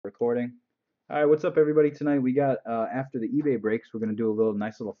recording. All right, what's up, everybody? Tonight we got, after the eBay breaks, we're going to do a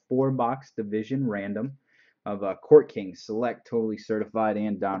nice little 4-box division random of Court Kings Select, Totally Certified,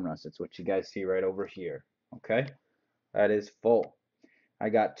 and Donruss. It's what you guys see right over here. Okay, that is full. I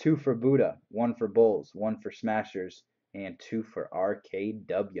got 2 for Buda, 1 for Bulls, 1 for Smashers, and 2 for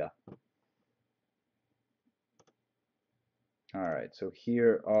RKW. All right, so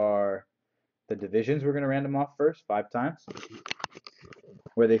here are the divisions we're going to random off first, 5 times.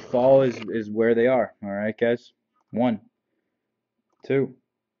 Where they fall is where they are. All right, guys. 1, 2,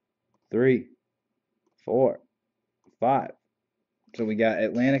 3, 4, 5. So we got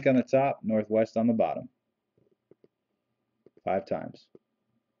Atlantic on the top, Northwest on the bottom. 5 times.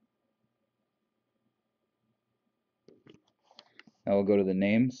 Now we'll go to the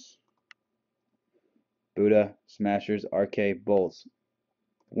names. Buda, Smashers, RK, Bulls.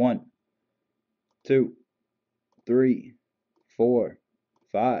 1, 2, 3, 4,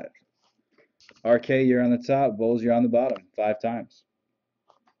 5. RK, you're on the top. Bulls, you're on the bottom. 5 times.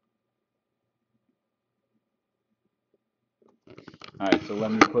 All right, so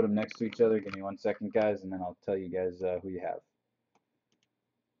let me put them next to each other. Give me 1 second, guys, and then I'll tell you guys who you have.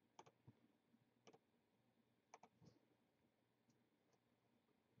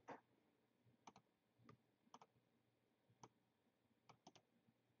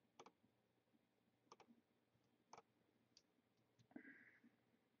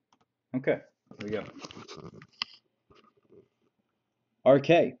 Okay, here we go.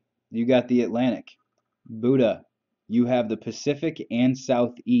 RK, you got the Atlantic. Buda, you have the Pacific and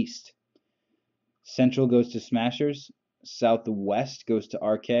Southeast. Central goes to Smashers. Southwest goes to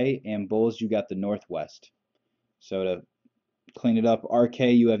RK. And Bulls, you got the Northwest. So to clean it up, RK,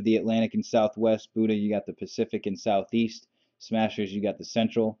 you have the Atlantic and Southwest. Buda, you got the Pacific and Southeast. Smashers, you got the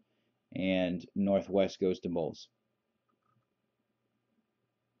Central. And Northwest goes to Bulls.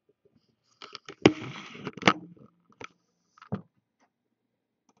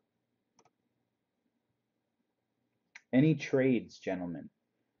 Any trades, gentlemen?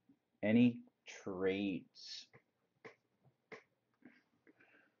 Any trades?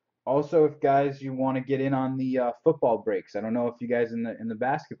 Also, if guys you want to get in on the football breaks, I don't know if you guys in the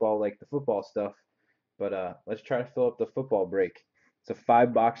basketball like the football stuff, but let's try to fill up the football break. It's a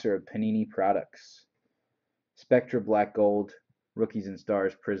 5-boxer of Panini products: Spectra, Black Gold, Rookies and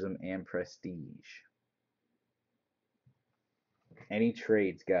Stars, Prism, and Prestige. Any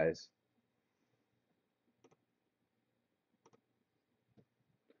trades, guys?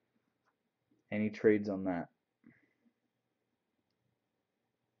 Any trades on that?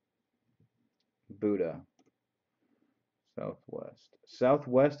 Buda. Southwest.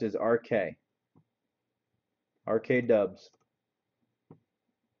 Southwest is RK. RK Dubs.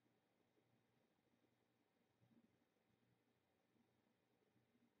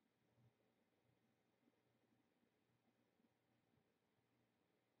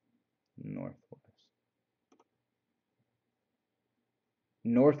 Northwest.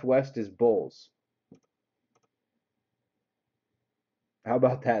 Northwest is Bulls. How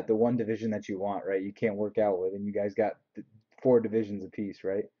about that? The one division that you want, right? You can't work out with, and you guys got 4 divisions apiece,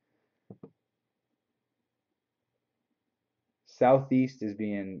 right? Southeast is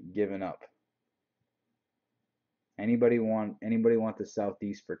being given up. Anybody want the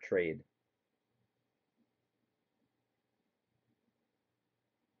Southeast for trade?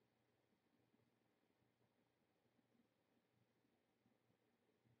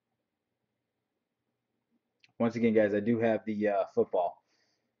 Once again, guys, I do have the football.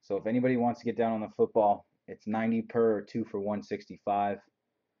 So if anybody wants to get down on the football, it's 90 per or 2 for 165.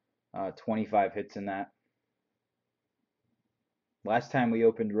 25 hits in that. Last time we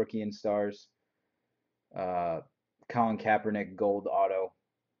opened Rookie and Stars, Colin Kaepernick gold auto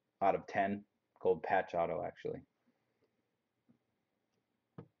out of 10. Gold patch auto, actually.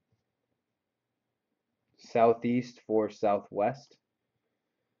 Southeast for Southwest.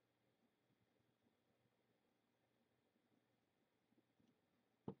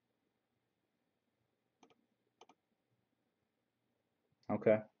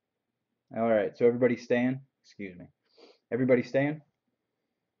 Okay. All right. So everybody staying? Excuse me. Everybody staying?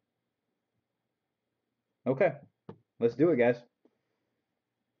 Okay. Let's do it, guys.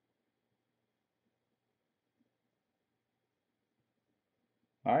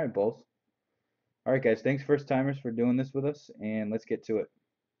 All right, Bulls. All right, guys. Thanks, first timers, for doing this with us, and let's get to it.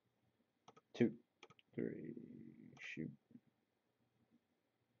 2, 3, shoot.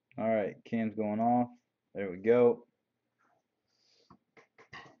 All right, cam's going off. There we go.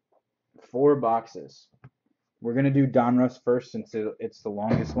 4 boxes. We're gonna do Donruss first since it's the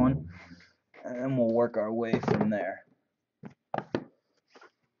longest one, and then we'll work our way from there.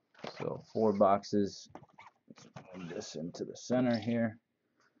 4 boxes. Let's move this into the center here.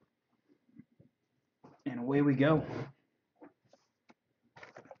 And away we go.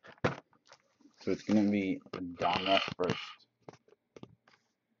 So it's going to be Donruss first.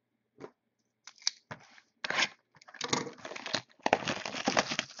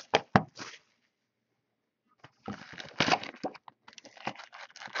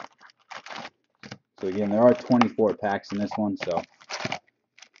 So again, there are 24 packs in this one, so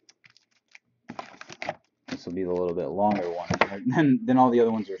this will be the little bit longer one. And then all the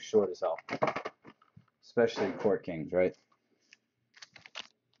other ones are short as hell. Especially Court Kings, right?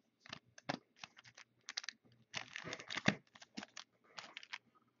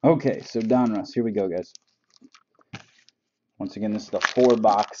 Okay, so Donruss, here we go, guys. Once again, this is the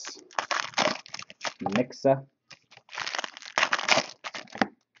 4-box Mixa.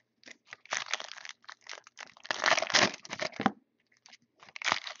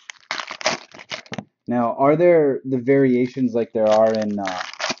 Now, are there the variations like there are in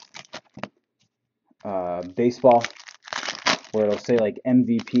baseball, where it'll say like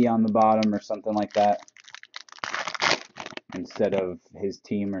MVP on the bottom or something like that, instead of his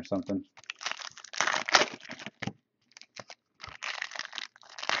team or something?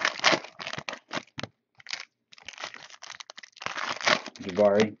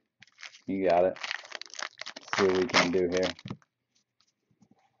 Jabari, you got it. Let's see what we can do here.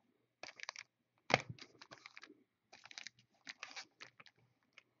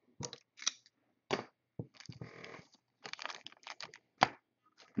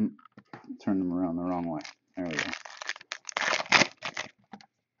 Turn them around the wrong way. There we go.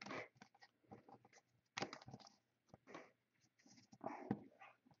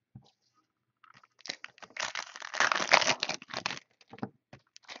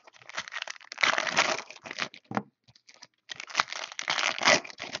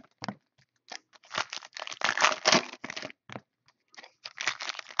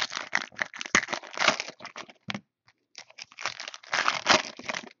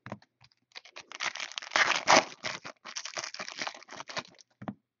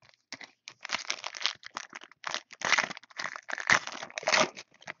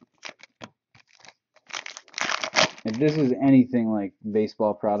 If this is anything like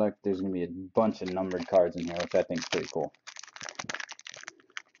baseball product, there's going to be a bunch of numbered cards in here, which I think is pretty cool.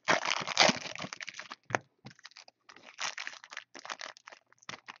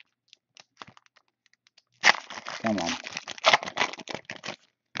 Come on.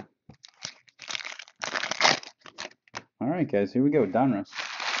 All right, guys, here we go. Donruss.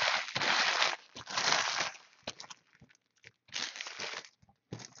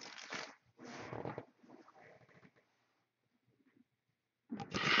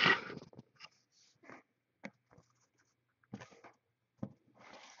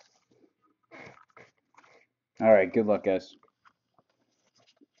 All right, good luck, guys.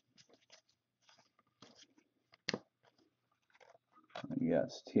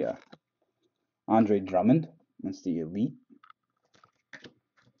 Yes, yeah. Andre Drummond. That's the elite.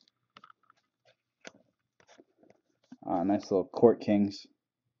 Nice little Court Kings.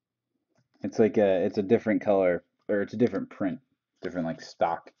 It's like it's a different color, or it's a different print, different like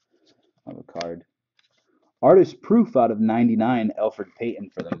stock of a card. Artist proof out of 99, Elfrid Payton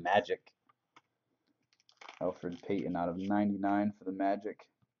for the Magic. Elfrid Payton out of 99 for the Magic.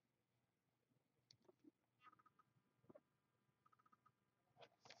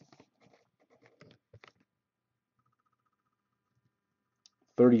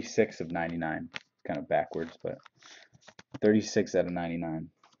 $36 of 99. Kind of backwards, but 36 out of 99.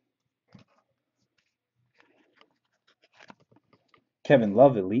 Kevin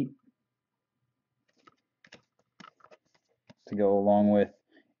Love elite to go along with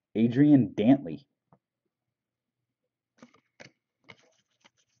Adrian Dantley.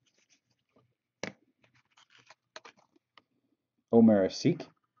 Omer Asik,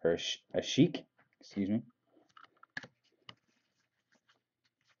 or Ashik, excuse me.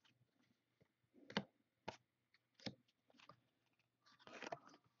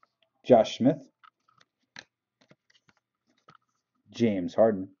 Josh Smith. James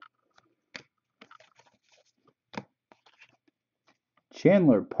Harden.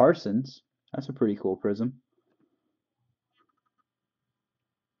 Chandler Parsons. That's a pretty cool prism.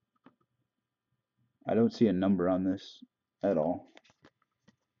 I don't see a number on this at all.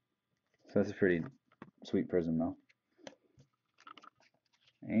 So that's a pretty sweet prism though.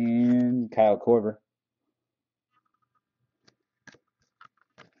 And Kyle Korver.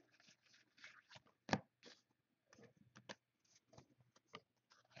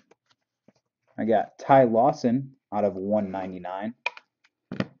 I got Ty Lawson out of 199.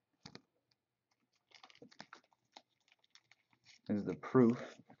 is the proof.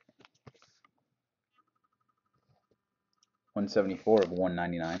 174 of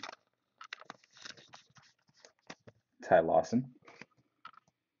 199. Ty Lawson.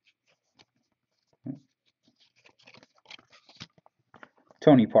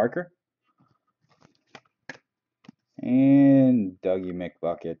 Tony Parker. And Dougie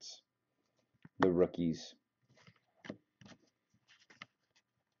McBuckets, the rookies.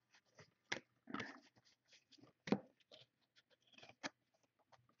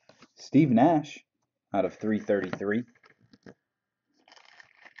 Steve Nash out of 333.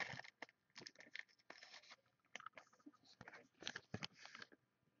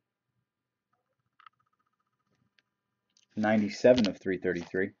 '97 of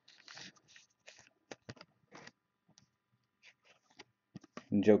 333.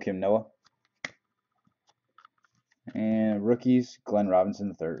 And Joakim Noah. And rookies, Glenn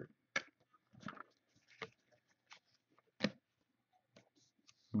Robinson III.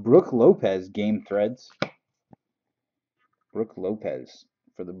 Brooke Lopez, game threads. Brooke Lopez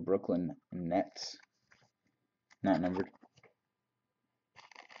for the Brooklyn Nets. Not numbered.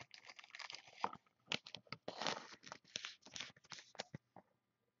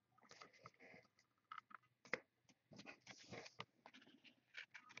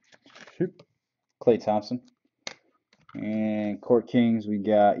 Klay Thompson. And Court Kings, we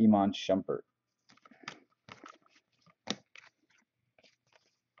got Iman Shumpert.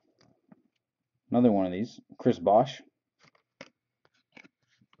 Another one of these, Chris Bosh.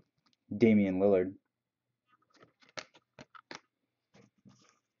 Damian Lillard.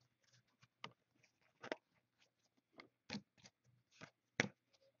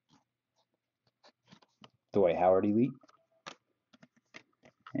 Dwight Howard Elite.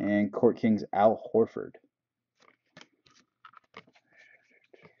 And Court Kings, Al Horford.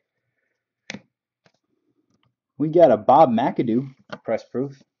 We got a Bob McAdoo, press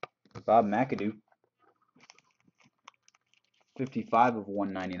proof. Bob McAdoo. 55 of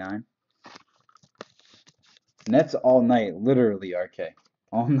 199. Nets all night, literally, RK.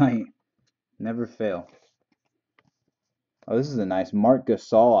 All night. Never fail. Oh, this is a nice Marc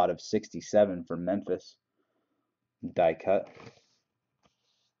Gasol out of 67 for Memphis. Die cut.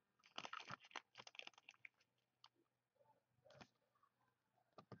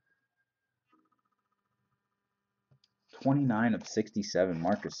 '29 of 67,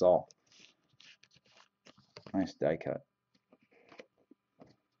 Marc Gasol. Nice die cut.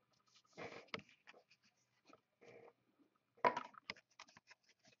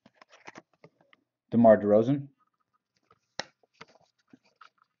 DeMar DeRozan.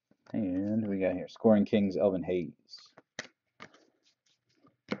 And we got here, Scoring Kings, Elvin Hayes.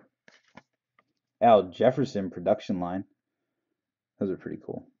 Al Jefferson production line. Those are pretty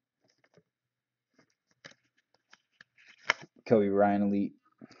cool. Kobe Bryant Elite.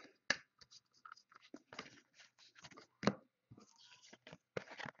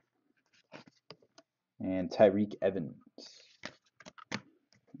 And Tyreek Evans.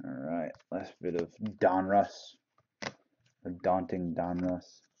 All right, last bit of Donruss. The daunting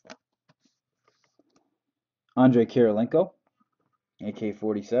Donruss. Andre Kirilenko,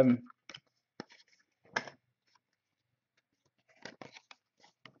 AK-47.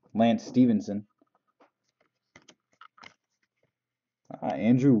 Lance Stevenson.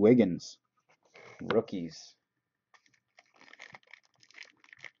 Andrew Wiggins. Rookies.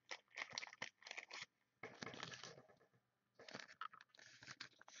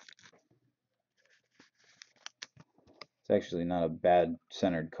 It's actually not a bad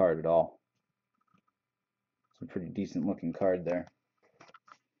centered card at all. It's a pretty decent looking card there.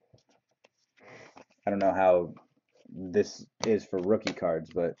 I don't know how this is for rookie cards,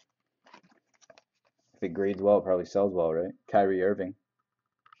 but if it grades well, it probably sells well, right? Kyrie Irving.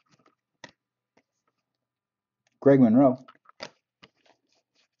 Greg Monroe.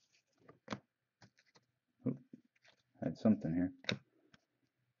 Oop, had something here.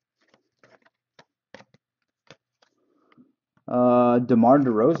 DeMar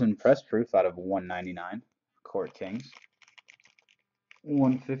DeRozan press proof out of 199. Court Kings.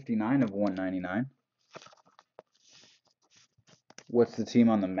 159 of 199. What's the team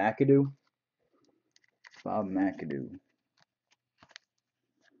on the McAdoo? Bob McAdoo.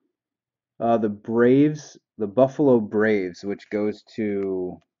 The Braves, the Buffalo Braves, which goes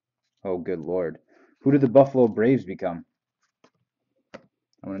to, oh good lord, who did the Buffalo Braves become?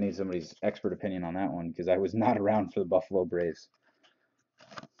 I'm going to need somebody's expert opinion on that one because I was not around for the Buffalo Braves.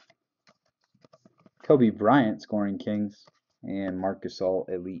 Kobe Bryant, Scoring Kings, and Marc Gasol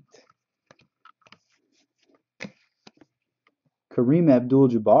Elite. Kareem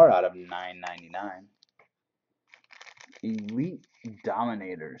Abdul-Jabbar out of 999. Elite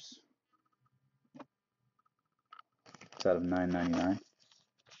Dominators. It's out of $9.99.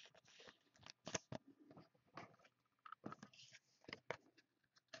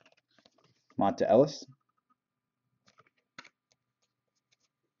 Monta Ellis.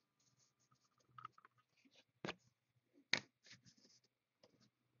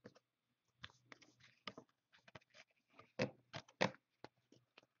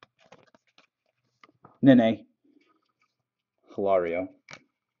 Nene. Hilario.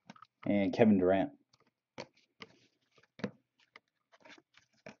 And Kevin Durant.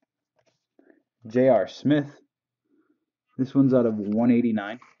 J.R. Smith. This one's out of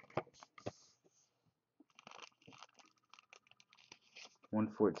 189.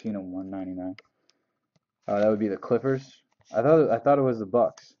 114 and 199. Oh, that would be the Clippers. I thought it was the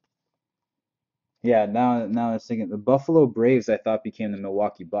Bucks. Yeah, now I was thinking the Buffalo Braves I thought became the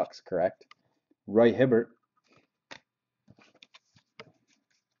Milwaukee Bucks, correct? Roy Hibbert.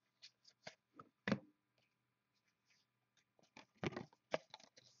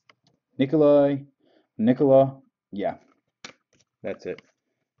 Nicola. Yeah, that's it.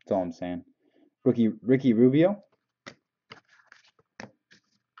 That's all I'm saying. Ricky Rubio.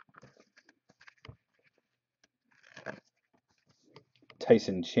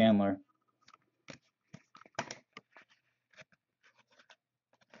 Tyson Chandler.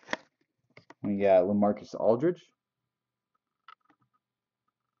 We got LaMarcus Aldridge.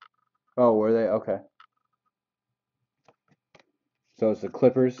 Oh, were they? Okay. So it's the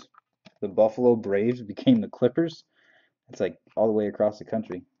Clippers. The Buffalo Braves became the Clippers. It's like all the way across the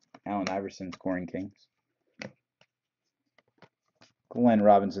country. Allen Iverson scoring kings. Glenn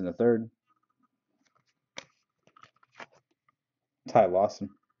Robinson III. Ty Lawson.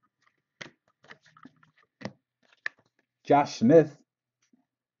 Josh Smith.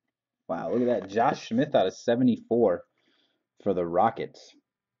 Wow, look at that. Josh Smith out of 74 for the Rockets.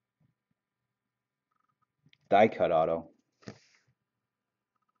 Die cut auto.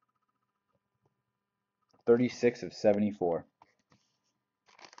 36 of 74.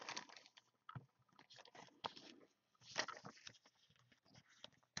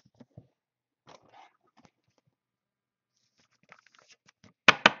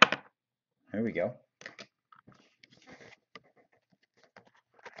 There we go.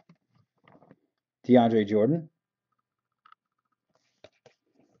 DeAndre Jordan.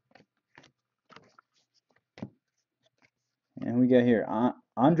 And we got here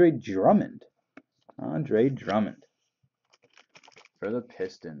Andre Drummond. Andre Drummond for the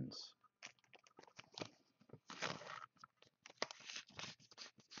Pistons.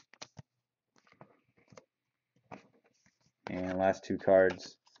 And last two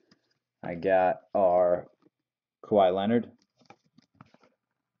cards I got are Kawhi Leonard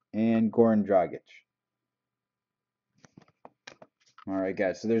and Goran Dragic. All right,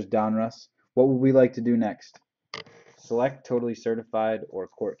 guys, so there's Donruss. What would we like to do next? Select Totally Certified or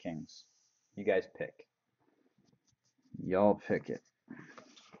Court Kings? You guys pick. Y'all pick it.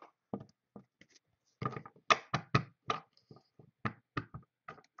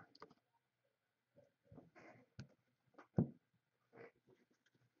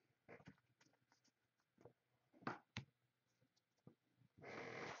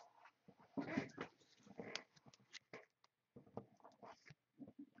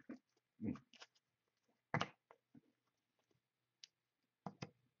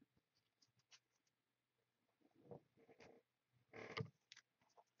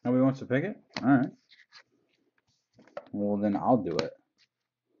 Nobody wants to pick it? All right. Well, then I'll do it.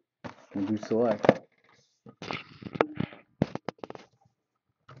 We'll do select.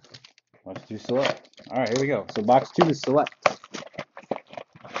 Let's do select. All right, here we go. So box 2 is select.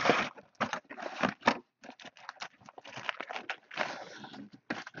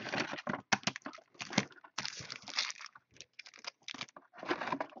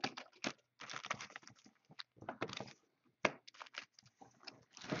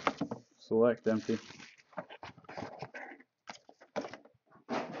 Select empty.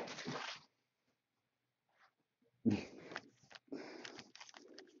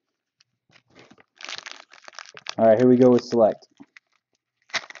 All right, here we go with select.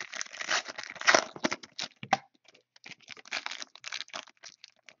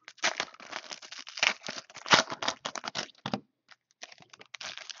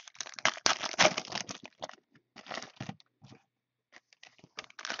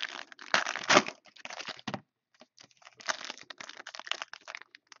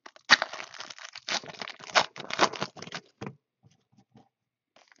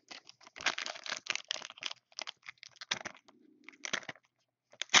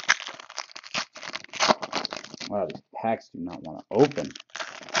 Wow, these packs do not want to open.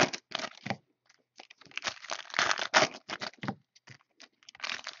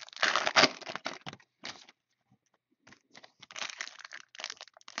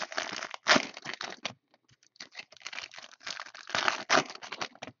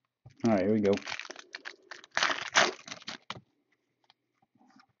 All right, here we go.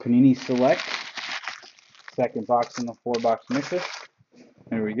 Panini Select. Second box in the 4-box mixer.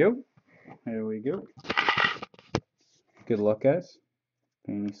 There we go. There we go. Good luck, guys.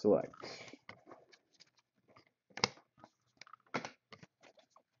 Panini Select.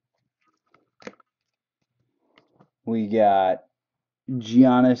 We got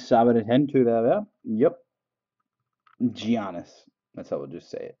Giannis Antetokounmpo. Yep. Giannis. That's how we'll just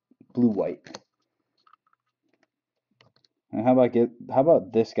say it. Blue-white. And how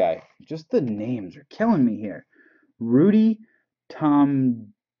about this guy? Just the names are killing me here. Rudy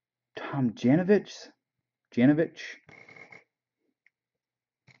Tomjanovich.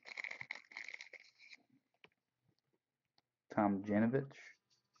 Tomjanovich.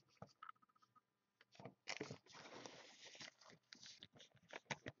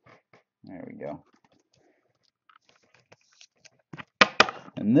 There we go.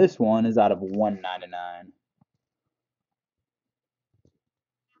 And this one is out of 199.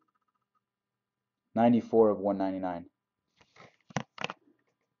 94 of 199.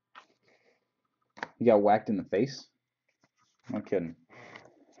 You got whacked in the face? No kidding.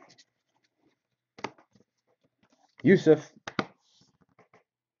 Yusuf.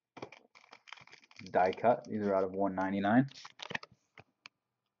 Die cut. These are out of 199.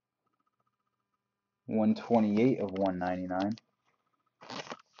 128 of 199.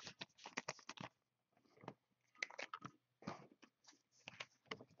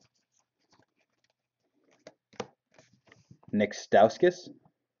 Nick Stauskas.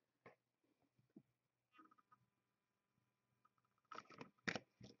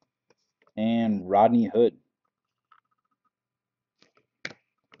 And Rodney Hood.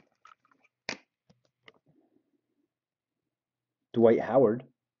 Dwight Howard.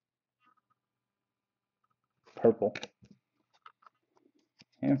 Purple.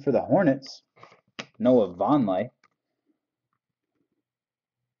 And for the Hornets, Noah Vonleh.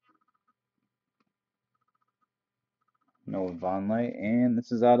 Noah Vonleh. And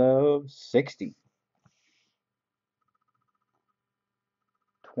this is out of 60.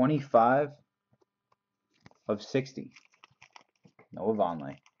 25 of 60. Noah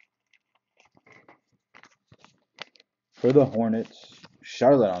Vonleh. For the Hornets,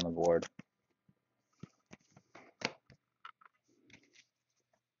 Charlotte on the board.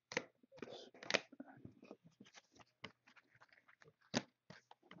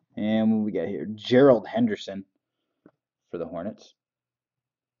 And what we got here? Gerald Henderson for the Hornets.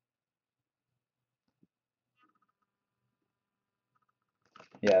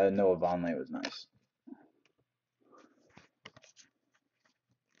 Yeah, Noah Vonleh was nice.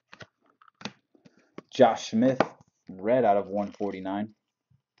 Josh Smith, red out of 149.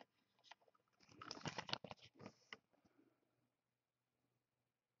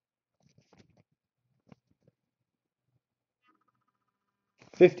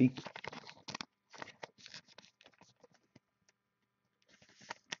 $50.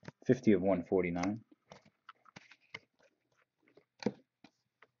 50 of 149.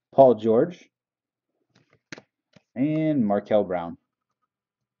 Paul George. And Markel Brown.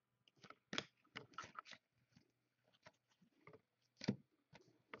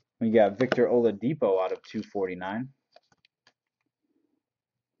 We got Victor Oladipo out of 249.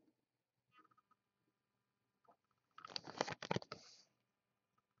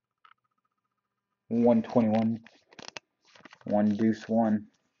 $121. One deuce one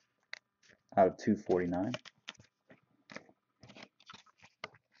out of 249.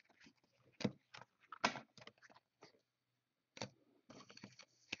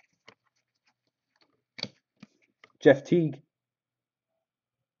 Jeff Teague.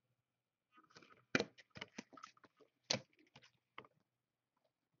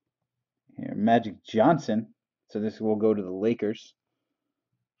 Here, Magic Johnson. So this will go to the Lakers.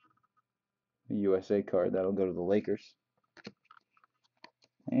 The USA card, that'll go to the Lakers.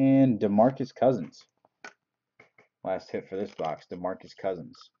 And DeMarcus Cousins. Last hit for this box, DeMarcus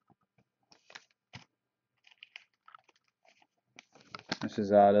Cousins. This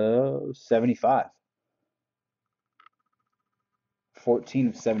is out of 75. 14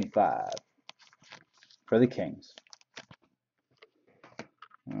 of 75 for the Kings.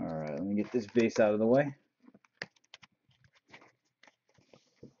 Alright, let me get this base out of the way.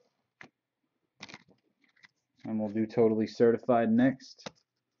 And we'll do Totally Certified next.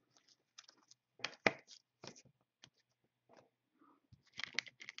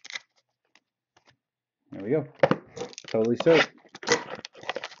 There we go. Totally cert.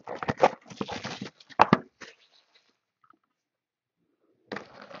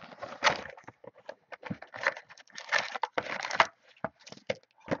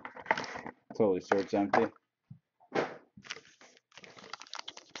 Totally cert's empty.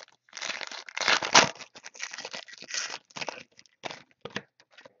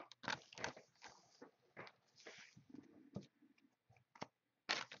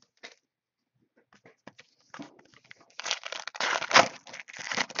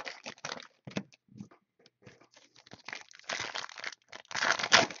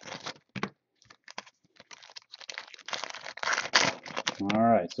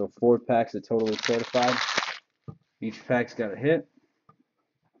 Alright, so 4 packs of totally certified. Each pack's got a hit.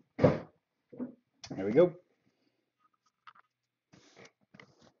 There we go.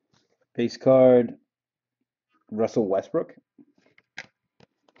 Base card, Russell Westbrook.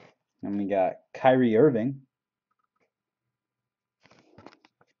 And we got Kyrie Irving.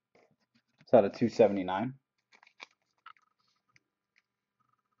 It's out of 279.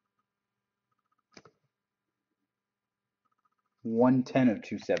 $110 of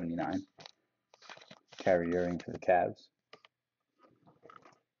 279. Kyrie Irving for the Cavs.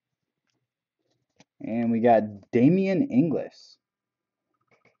 And we got Damian Inglis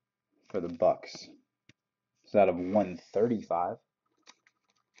for the Bucks. It's out of 135.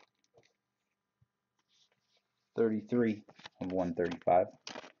 33 of 135.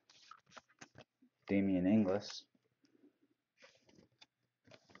 Damian Inglis.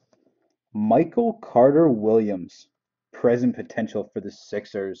 Michael Carter Williams. Present potential for the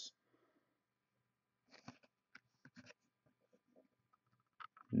Sixers.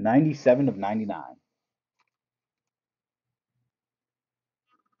 97 of 99.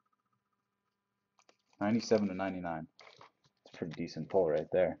 97 to 99. It's a pretty decent pull right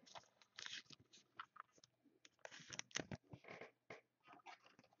there.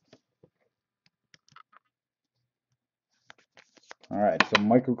 All right, so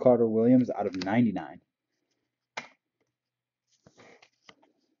Michael Carter Williams out of 99.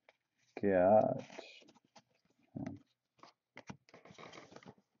 Got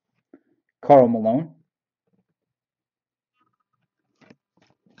Karl Malone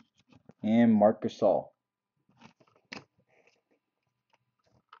and Marc Gasol.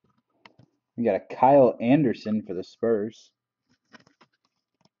 We got a Kyle Anderson for the Spurs.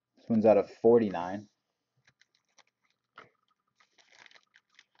 This one's out of 49.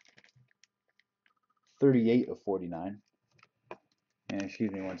 38 of 49. And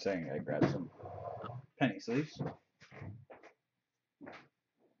excuse me one second, I grabbed some penny sleeves.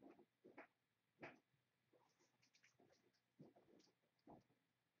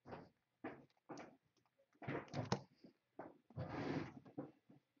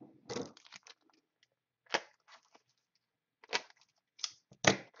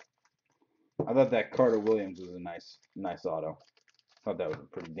 I thought that Carter Williams was a nice auto. I thought that was a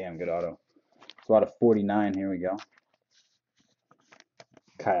pretty damn good auto. So out of 49, here we go.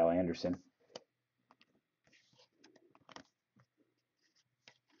 Kyle Anderson.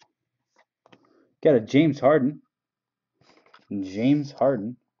 Got a James Harden. James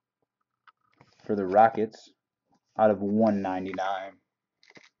Harden for the Rockets out of 199.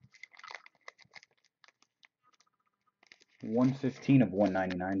 115 of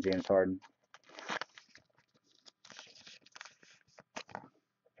 199, James Harden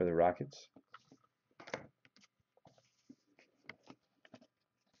for the Rockets.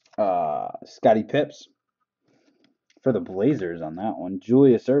 Scottie Pips for the Blazers on that one.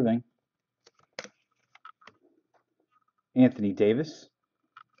 Julius Erving. Anthony Davis,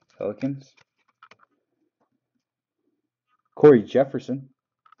 Pelicans. Corey Jefferson.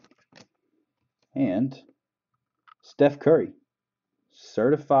 And Steph Curry.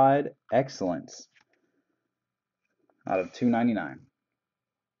 Certified Excellence out of 299.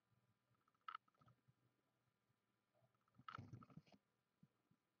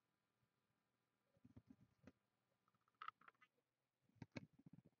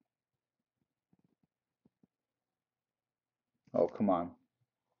 Oh, come on.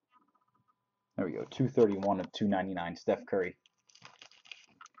 There we go. 231 of 299, Steph Curry.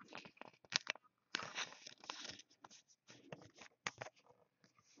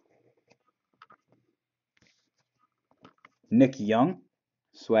 Nick Young,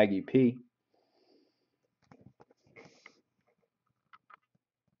 Swaggy P.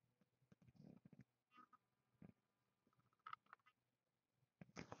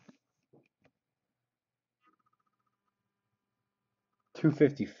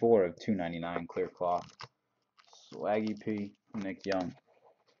 $254 of 299, clear cloth. Swaggy P, Nick Young.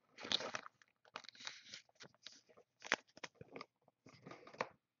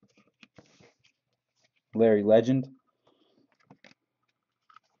 Larry Legend,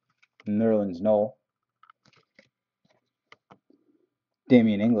 Nerlens Noel,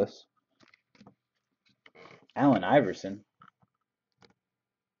 Damian Inglis, Allen Iverson.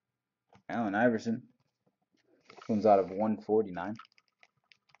 Allen Iverson. This one's out of 149.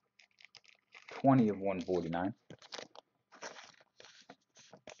 20 of 149.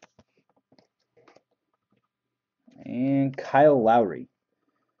 And Kyle Lowry,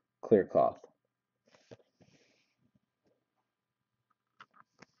 clear cloth.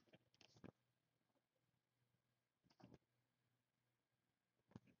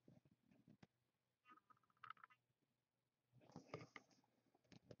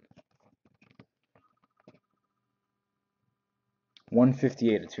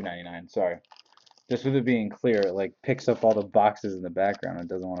 $158 of 299. Sorry. Just with it being clear, it like picks up all the boxes in the background. It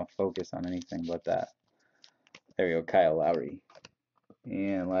doesn't want to focus on anything but that. There we go, Kyle Lowry.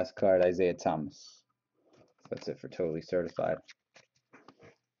 And last card, Isaiah Thomas. That's it for Totally Certified.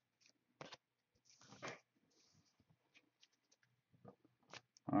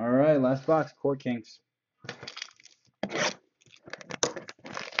 All right, last box, Court Kings.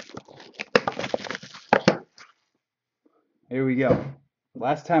 Here we go.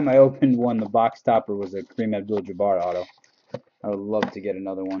 Last time I opened one, the box topper was a Kareem Abdul-Jabbar auto. I would love to get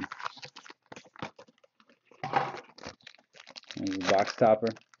another one. There's the box topper.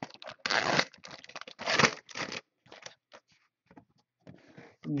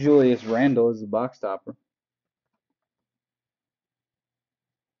 Julius Randle is the box topper.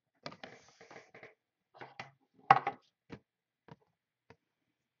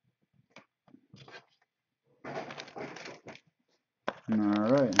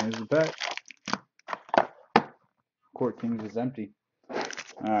 Alright, here's the pack. Court Kings is empty.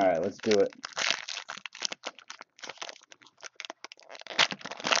 Alright, let's do it.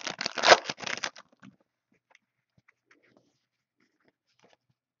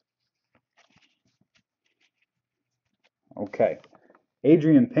 Okay.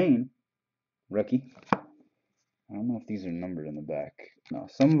 Adrian Payne, rookie. I don't know if these are numbered in the back. No,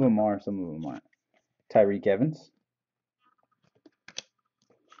 some of them are, some of them aren't. Tyreek Evans.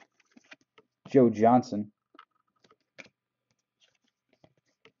 Joe Johnson.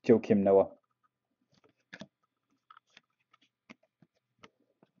 Joakim Noah.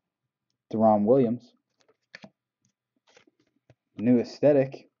 Deron Williams. New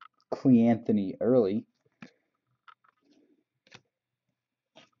Aesthetic. Cleanthony Early.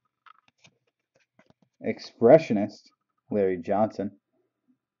 Expressionist. Larry Johnson.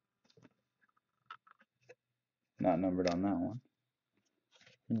 Not numbered on that one.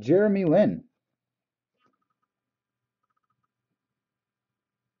 Jeremy Lin.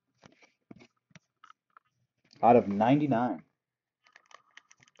 Out of 99.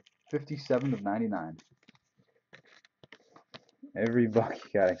 57 of 99. Every buck you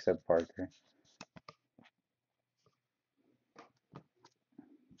got except Parker.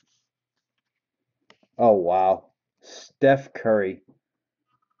 Oh, wow. Steph Curry.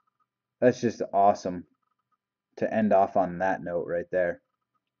 That's just awesome to end off on that note right there.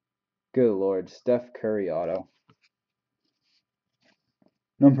 Good Lord. Steph Curry auto.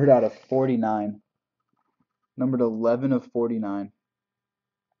 Numbered out of 49. Numbered 11 of 49.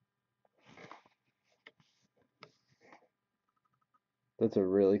 That's a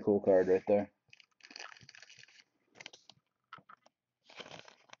really cool card right there.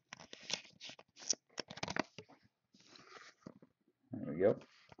 There we go.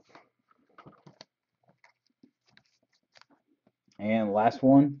 And last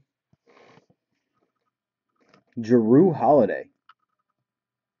one. Jrue Holiday.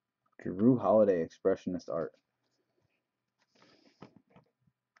 Jrue Holiday Expressionist Art.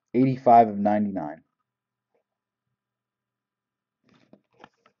 85 of 99.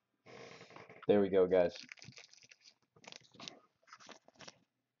 There we go, guys.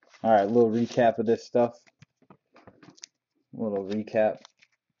 All right, a little recap of this stuff. A little recap.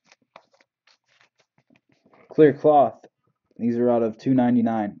 Clear cloth. These are out of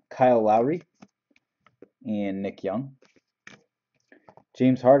 299. Kyle Lowry and Nick Young.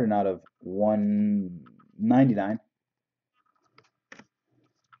 James Harden out of 199.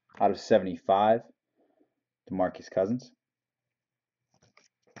 Out of 75. DeMarcus Cousins.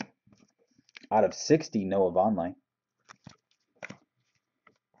 Out of 60, Noah Vonleh.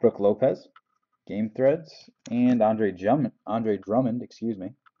 Brooke Lopez. Game Threads. And Andre Drummond, excuse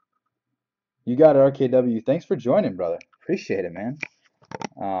me. You got it, RKW. Thanks for joining, brother. Appreciate it, man.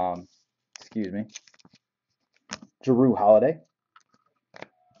 Excuse me. Jrue Holiday.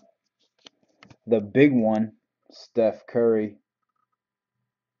 The big one, Steph Curry.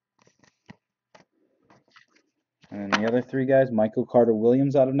 And the other three guys, Michael Carter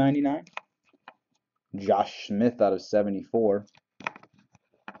Williams out of 99, Josh Smith out of 74,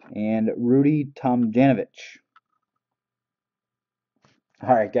 and Rudy Tomjanovich.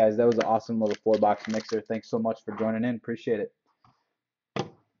 All right, guys, that was an awesome little 4-box mixer. Thanks so much for joining in. Appreciate it.